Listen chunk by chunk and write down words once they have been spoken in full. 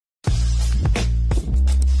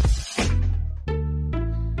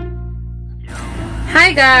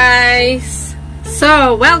Hi guys!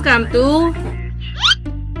 So, welcome to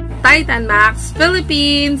Titan Max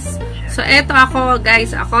Philippines. So, eto ako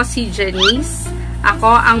guys. Ako si Janice. Ako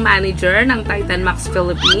ang manager ng Titan Max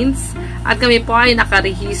Philippines. At kami po ay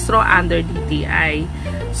nakarehistro under DTI.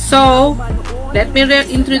 So, let me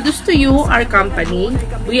introduce to you our company.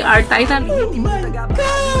 We are Titan... Oh my God!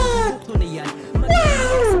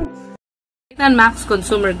 Titan Max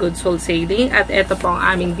Consumer Goods Wholesaling. At ito po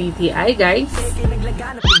ang aming DTI guys.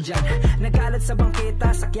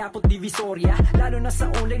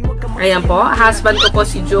 Ayan po, husband ko po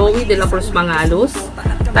si Joey de la Cruz Mangalos.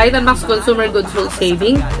 Titan Max Consumer Goods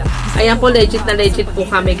Wholesaling. Ayan po, legit na legit po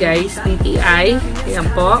kami guys, DTI. Ayan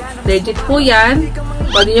po, legit po yan.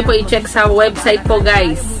 Pwede nyo po i-check sa website po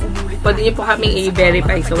guys. Pwede nyo po kaming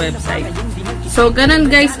i-verify sa website. So,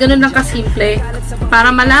 ganun guys, ganun lang kasimple. Para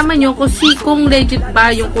malaman nyo kung legit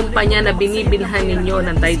ba yung kumpanya na binibilhan ninyo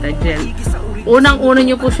ng Titan Gel. Unang-una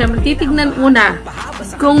nyo po siya titignan una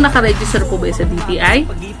kung nakaregister po ba sa DTI,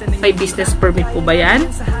 may business permit po ba yan,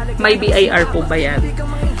 may BIR po ba yan.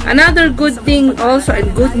 Another good thing also and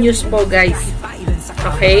good news po guys.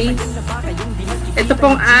 Okay? Ito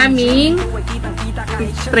pong aming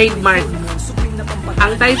trademark.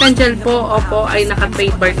 Ang Titan Gel po, opo, ay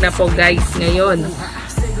naka-trademark na po guys ngayon.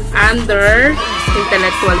 Under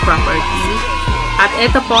intellectual property. At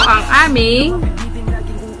ito po ang aming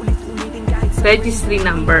registry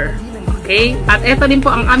number. Okay? At ito din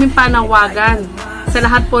po ang aming panawagan sa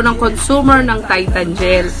lahat po ng consumer ng Titan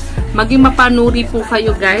Gel. Maging mapanuri po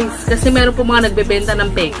kayo guys. Kasi meron po mga nagbebenta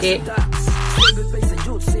ng peke.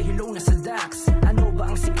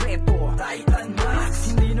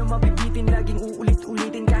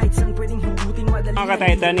 Mga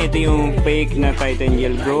ka-Titan, ito yung fake na Titan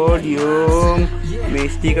Gel Gold, yung may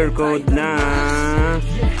sticker code na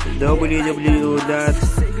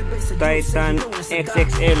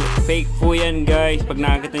www.titanxxl. Fake po yan guys. Pag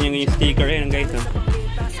nakakita nyo yung sticker, yan guys.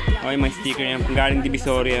 Okay, may sticker yan. Galing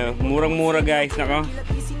Divisoria. Murang-mura guys. Nako.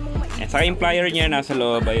 Saka yung flyer niya nasa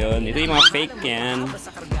loob. Ayun. Ito yung mga fake yan.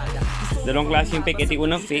 Dalawang klase yung fake. Ito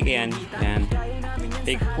yung unang fake yan. Yan.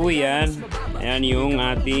 Fake po yan. Ayan yung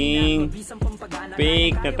ating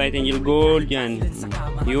fake na Titan Gel Gold. Yan.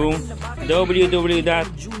 Yung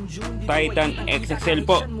www.titanxxl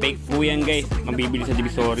po. Fake po yan guys. Mabibili sa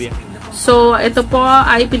Divisoria. So, ito po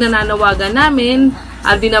ay pinananawagan namin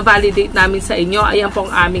at binavalidate namin sa inyo. Ayan po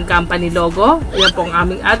ang aming company logo. Ayan po ang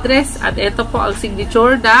aming address. At ito po ang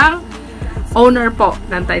signature ng owner po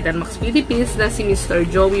ng Titan Max Philippines na si Mr.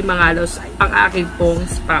 Joey Mangalos, ang aking pong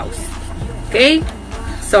spouse. Okay?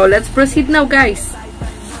 So, let's proceed now guys.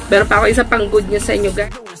 Meron pa ako isa pang good news sa inyo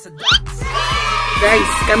guys.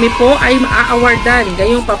 Guys, kami po ay maa-awardan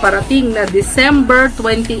ngayong paparating na December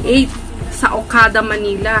 28 sa Okada,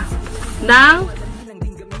 Manila ng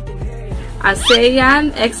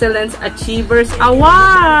ASEAN Excellence Achievers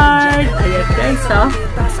Award. Ayan guys, oh.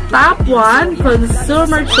 Top 1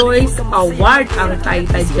 Consumer Choice Award ang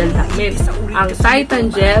Titan Gel namin. Ang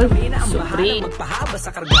Titan Gel Supreme.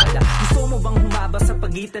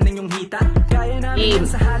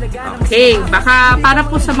 Okay, baka para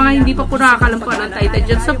po sa mga hindi pa po nakakalam po ng Titan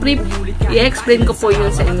Gel Supreme, i-explain ko po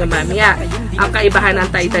yun sa inyo mamaya. Ang kaibahan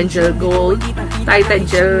ng Titan Gel Gold, Titan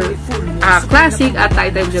Gel Classic at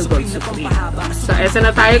Titan Gel Gold Supreme. So, eto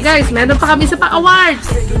na tayo guys. Meron pa kami sa pa-awards.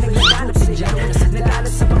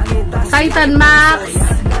 Titan Max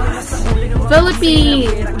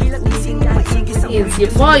Philippines.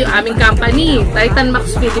 Yun po yung aming company. Titan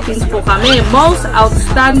Max Philippines po kami. Most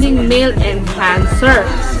Outstanding Male Enhancer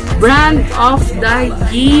Brand of the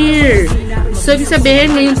Year. So, ibig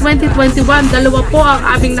sabihin, ngayong 2021, dalawa po ang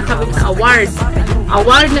aming nakamit na award.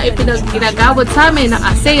 Award na ipinaginagawad sa amin ng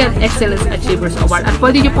ASEAN Excellence Achievers Award. At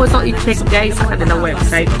pwede nyo po ito i-check guys sa kanilang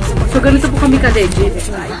website. So, ganito po kami ka-legit.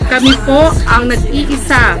 Kami po ang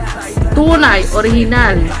nag-iisa, tunay,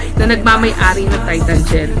 original, na nagmamay-ari ng Titan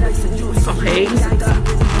Gel. Okay?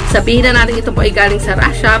 Sabihin na natin ito po ay galing sa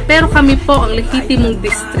Russia, pero kami po ang lehitimong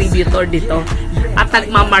distributor dito at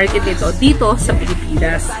nagmamarket nito dito sa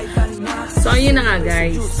Pilipinas. So, ayun na nga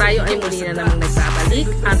guys. Tayo ay muli na namang nagbabalik.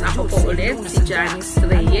 At ako po ulit, si Janice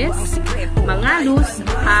Reyes Mangalos,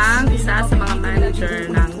 ang isa sa mga manager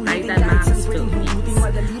ng Titan Max Philippines.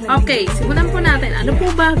 Okay, simulan po natin. Ano po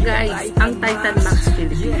ba guys ang Titan Max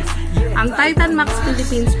Philippines? Ang Titan Max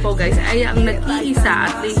Philippines po guys ay ang nag-iisa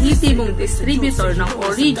at lehitimong distributor ng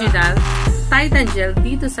original Titan Gel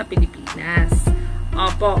dito sa Pilipinas.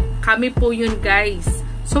 Opo, kami po yun guys.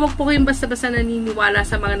 So, wag po kayong basta-basta naniniwala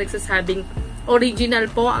sa mga nagsasabing original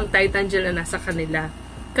po ang Titan Gel na nasa kanila.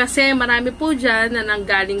 Kasi marami po dyan na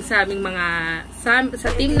nanggaling sa aming mga sa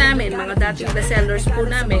team namin, mga dating bestsellers po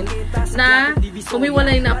namin na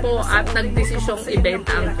humiwalay na po at nagdesisyong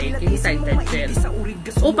ibenta ang baking tighten gel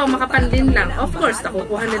upang makapanlin lang. Of course,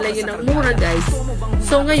 nakukuha nila yun ng mura, guys.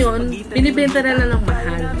 So ngayon, binibenta na ng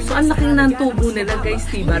mahal. So ang laking ng tubo nila, guys,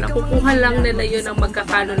 diba? Nakukuha lang nila yun ang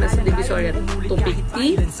magkakano na sa Divisoria,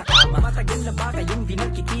 250.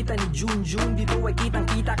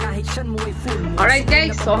 Alright,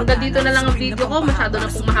 guys, so hanggang dito na lang ang video ko. Masyado na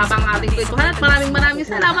pong mahaba ang ating kwentuhan at maraming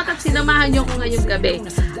salamat at sinamahan nyo ko ngayong gabi.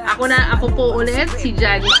 Ako po ulit si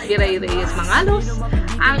Janice Giray Reyes Mangalos,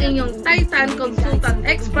 ang inyong Titan Consultant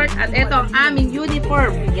Expert, at ito ang aming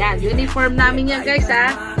uniform. Yan, uniform namin yan, guys,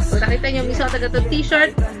 ha. So nakita nyo, may suot agad ng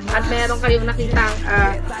t-shirt at meron kayong nakitang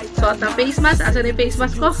suot na face mask. Asan yung face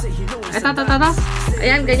mask ko? Ito.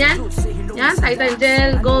 Ayan, ganyan. Yan, Titan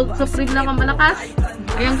Gel Gold Supreme lang ang malakas.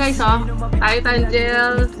 Ayan, guys, Titan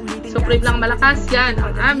Gel Supreme lang malakas. Yan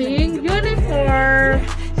ang aming uniform.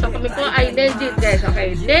 So kami po ay legit, guys.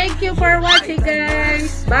 Okay, thank you for watching,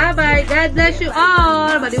 guys. Bye-bye. God bless you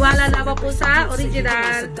all. Maniwala na po sa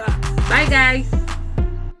original. Bye, guys.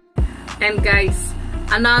 And guys,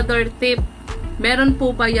 another tip. Meron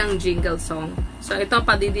po ba yung jingle song? So ito,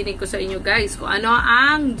 padidinig ko sa inyo, guys, kung ano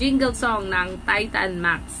ang jingle song ng Titan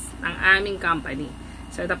Max ng aming company.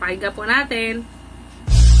 So ito, pakinggan po natin.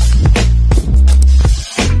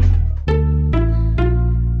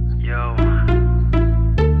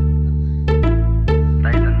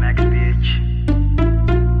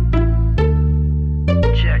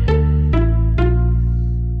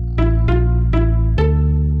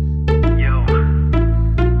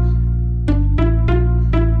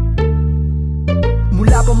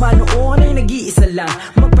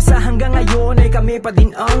 Magpasa hanggang ngayon ay kami pa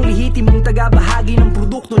din ang lihitimong tagabahagi ng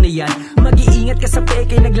produkto na yan. Mag-iingat ka sa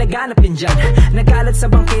peke, naglaganap yan dyan. Nagalat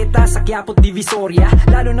sa bangketa, sa Quiapo't Divisoria.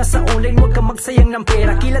 Lalo na sa online, huwag kang magsayang ng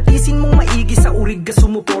pera. Kilatisin mong maigi sa urig ka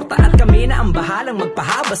sumuporta. At kami na ang bahalang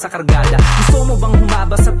magpahaba sa kargada. Gusto mo bang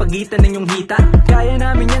humaba sa pagitan ng iyong hita? Kaya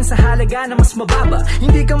namin yan sa halaga na mas mababa.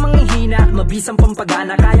 Hindi ka manghihina, mabisang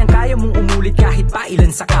pampagana. Kayang-kaya mong umulit kahit pa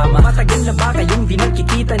ilan sa kama. Matagal na ba kayong di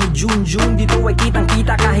nagkikita ni June? Dito ay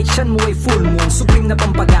kitang-kita kahit siyan mo ay full moon. Supreme na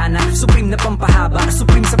pampagana, supreme na pampahaba,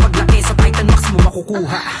 supreme sa paglaki, sa Titan Max mo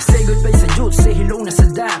makukuha. Say goodbye sa Jute, say hello na sa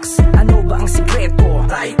Dax. Ano ba ang sikreto?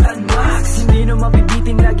 Titan Max. Hindi na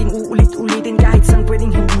mabibitin, laging uulit-ulitin. Kahit saan pwedeng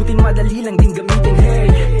hugutin, madali lang din gamitin.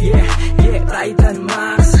 Hey, yeah, Titan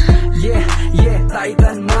Max. Yeah,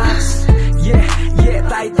 Titan Max. Yeah,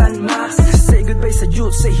 Titan Max. Say goodbye sa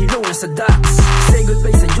Jute, say hello na sa Dax. Say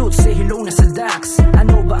goodbye sa Jute, say hello na sa Dax.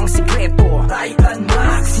 Ano ba ang sikreto? Titan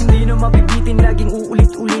Max. Hindi na mabibitin, laging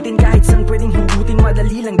uulit-ulitin. Kahit saan pwedeng hugutin,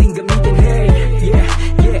 madali lang din gamitin. Hey,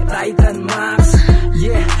 yeah, Titan Max.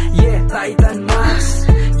 Yeah, Titan Max.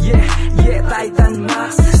 Yeah, Titan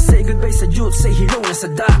Max. Say goodbye sa Jute, say hello na sa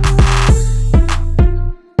Dax.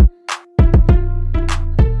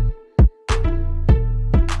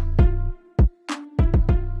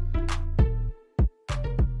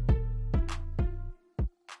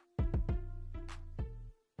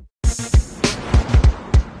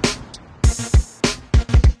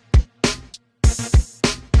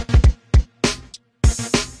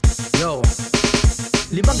 Yo,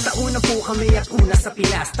 5 taon na po kami at una sa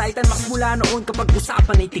Pinas. Titan Max mula noon kapag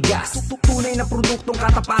usapan ay tigas. Tunay na produktong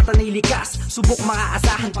katapatan ay likas. Subok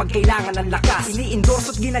maaasahan pag kailangan ng lakas.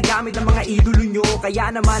 Ini-endorse at ginagamit ng mga idolo nyo. Kaya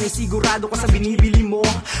naman ay sigurado ka sa binibili mo.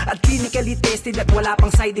 At clinically tested at wala pang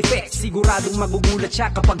side effects. Siguradong magugulat siya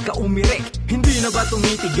kapag ka umirek. Hindi na ba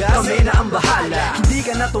tumitigas? Kami na ang bahala. Hindi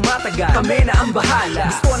ka na tumatagal? Kami na ang bahala.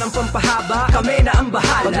 Gusto ng pampahaba? Kami na ang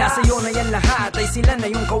bahala. Pag nasa iyo na yan lahat ay sila na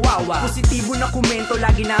yung kawawa. Positibo na komento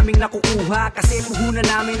lagi naming nakukuha. Kasi puhunan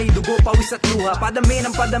namin ay dugo, pawis at luha. Padami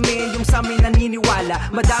ng padami yung sa amin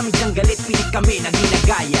naniniwala. Madami dyang galit, pilit kami na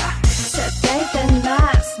ginagaya. Sa Titan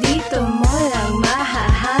Max, dito mo lang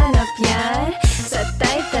mahahanap yan. Sa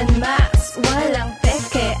Titan Max, walang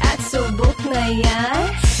peke at subok na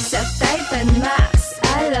yan. Sa Titan Max,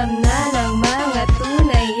 alam na ng mga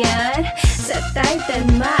tunay yan. Sa Titan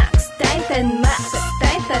Max, Titan Max, sa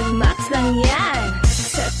Titan Max lang yan.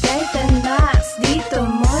 Sa Titan Max, dito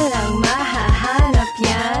mo lang mahahanap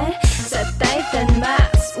yan. Sa Titan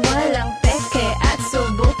Max, walang peke at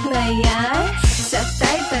subok na yan. Sa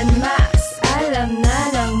Titan Max, alam na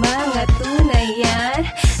ng mga tunay yan.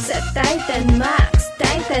 Sa Titan Max,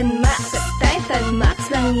 Titan Max, sa Titan Max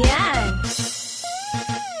lang yan.